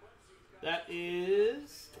 That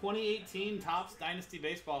is 2018 Topps Dynasty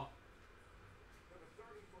Baseball.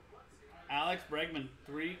 Alex Bregman,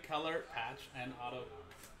 3-color patch and auto.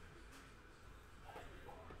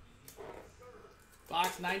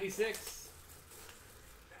 Box 96.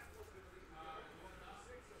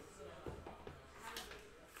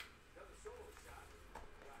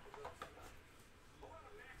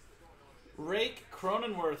 Rake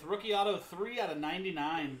Cronenworth, rookie auto, 3 out of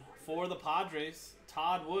 99 for the Padres.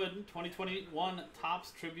 Todd Wood, 2021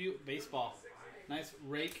 Topps Tribute Baseball. Nice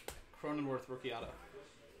Rake Cronenworth rookie auto.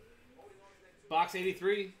 Box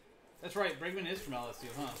 83. That's right, Bregman is from LSU,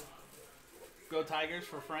 huh? Go Tigers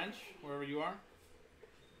for French, wherever you are.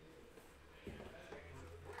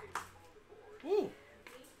 Woo!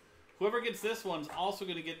 Whoever gets this one's also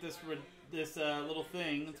going to get this little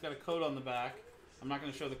thing. It's got a code on the back. I'm not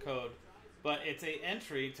going to show the code. But it's an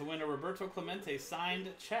entry to win a Roberto Clemente signed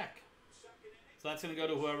check. So that's going to go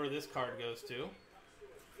to whoever this card goes to.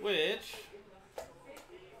 Which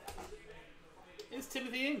is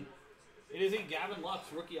Timothy Ng. It is a Gavin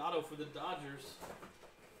Lux rookie auto for the Dodgers.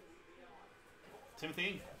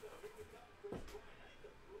 Timothy Ng.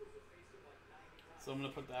 So I'm going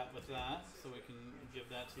to put that with that so we can give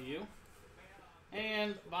that to you.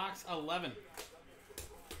 And box 11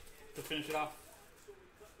 to finish it off.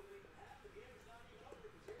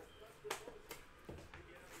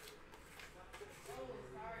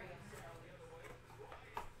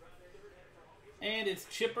 And it's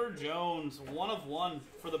Chipper Jones, 1 of 1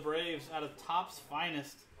 for the Braves out of Topps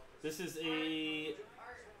Finest. This is a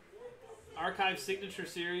Archive Signature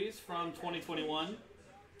Series from 2021.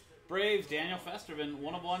 Braves, Daniel Festervin,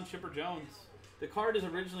 1 of 1, Chipper Jones. The card is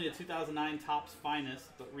originally a 2009 Topps Finest,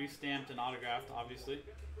 but re-stamped and autographed, obviously,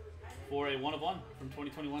 for a 1 of 1 from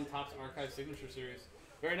 2021 Topps Archive Signature Series.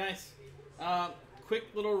 Very nice. Quick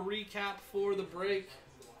little recap for the break.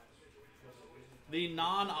 The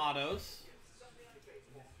non-autos.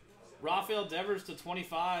 Rafael Devers to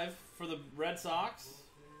 25 for the Red Sox.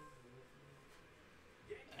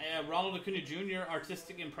 Ronald Acuna Jr.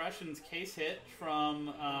 Artistic Impressions case hit from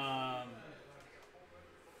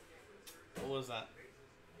what was that?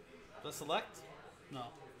 The select? No.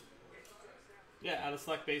 Yeah, out of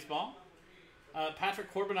select baseball.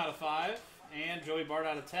 Patrick Corbin out of 5, and Joey Bart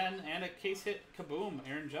out of 10, and a case hit kaboom,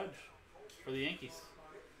 Aaron Judge for the Yankees.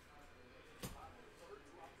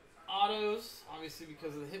 Autos, obviously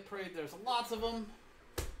because of the hit parade, there's lots of them.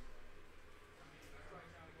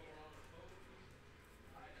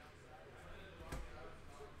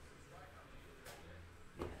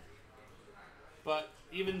 But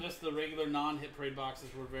even just the regular non-hit parade boxes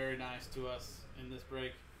were very nice to us in this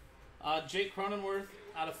break. Jake Cronenworth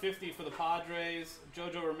out of 50 for the Padres,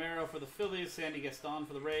 Jojo Romero for the Phillies, Sandy Gaston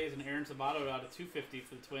for the Rays, and Aaron Sabato out of 250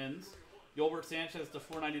 for the Twins. Yolbert Sanchez to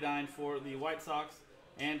 499 for the White Sox,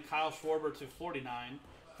 and Kyle Schwarber to 49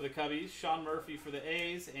 for the Cubbies. Sean Murphy for the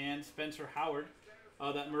A's, and Spencer Howard.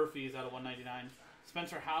 That Murphy is out of 199.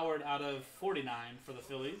 Spencer Howard out of 49 for the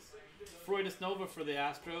Phillies. Freudis Nova for the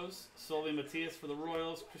Astros, Solvi Matias for the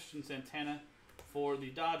Royals, Christian Santana for the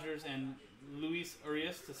Dodgers, and Luis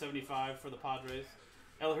Urias to 75 for the Padres.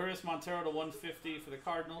 Elhuris Montero to 150 for the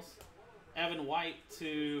Cardinals. Evan White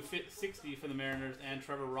to 60 for the Mariners, and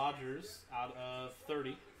Trevor Rogers out of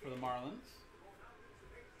 30 for the Marlins.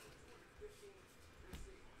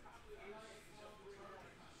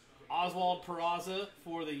 Oswald Peraza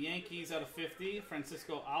for the Yankees out of 50.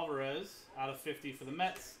 Francisco Alvarez out of 50 for the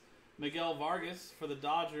Mets. Miguel Vargas for the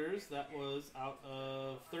Dodgers, that was out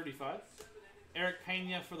of 35. Eric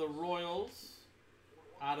Pena for the Royals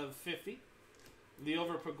out of 50.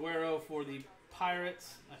 Leover Peguero for the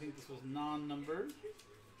Pirates, I think this was non-numbered.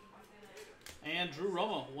 And Drew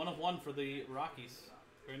Romo, 1 of 1 for the Rockies.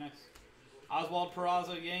 Very nice. Oswald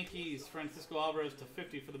Peraza, Yankees. Francisco Alvarez to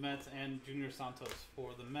 50 for the Mets, and Junior Santos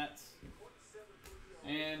for the Mets.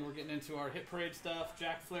 And we're getting into our hit parade stuff.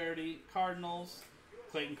 Jack Flaherty, Cardinals.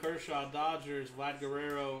 Clayton Kershaw, Dodgers. Vlad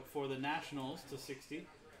Guerrero for the Nationals to 60.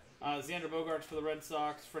 Xander Bogaerts for the Red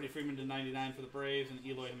Sox. Freddie Freeman to 99 for the Braves, and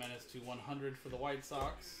Eloy Jimenez to 100 for the White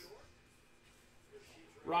Sox.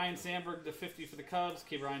 Ryan Sandberg to 50 for the Cubs.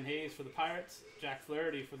 K. Brian Hayes for the Pirates. Jack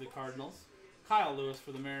Flaherty for the Cardinals. Kyle Lewis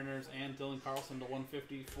for the Mariners, and Dylan Carlson to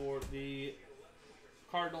 150 for the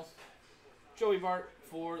Cardinals. Joey Bart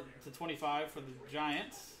to 25 for the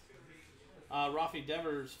Giants. Rafi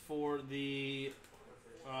Devers for the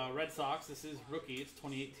Red Sox. This is rookie. It's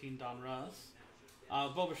 2018 Don Russ.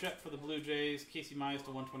 Bo Bichette for the Blue Jays. Casey Mize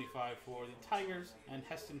to 125 for the Tigers, and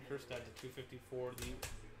Heston Kjerstad to 250 for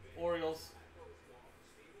the Orioles.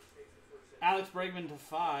 Alex Bregman to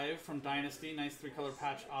 5 from Dynasty. Nice 3-color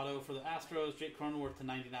patch auto for the Astros. Jake Cronenworth to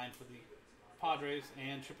 99 for the Padres.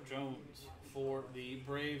 And Chipper Jones for the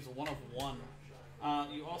Braves, 1 of 1.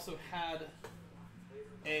 You also had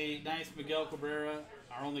a nice Miguel Cabrera,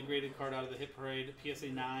 our only graded card out of the hit parade. PSA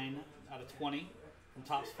 9 out of 20 from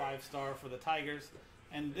Topps 5-star for the Tigers.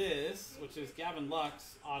 And this, which is Gavin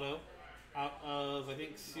Lux auto, out of, I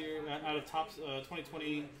think, out of Topps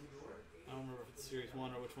 2020... I don't remember if it's Series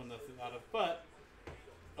 1 or which one that's out of, but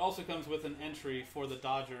it also comes with an entry for the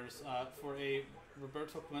Dodgers for a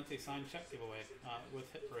Roberto Clemente signed check giveaway with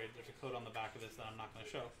Hit Parade. There's a code on the back of this that I'm not going to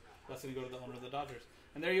show. That's going to go to the owner of the Dodgers.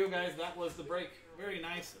 And there you go, guys. That was the break. Very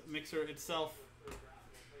nice mixer itself.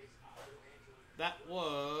 That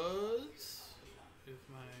was... If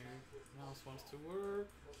my mouse wants to work...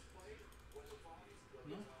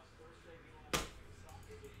 No? Did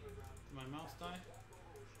my mouse die?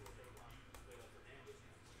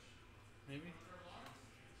 Maybe?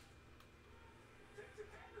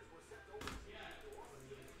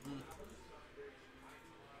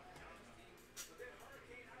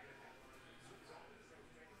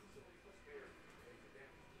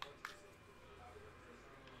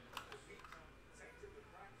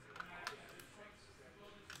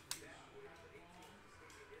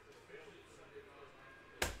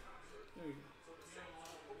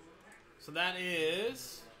 So that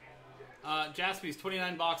is Jaspy'S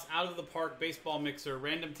 29 box out of the park baseball mixer,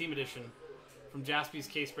 random team edition from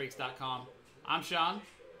JaspysCaseBreaks.com. I'm Sean,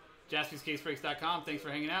 JaspysCaseBreaks.com. Thanks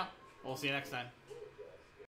for hanging out. We'll see you next time.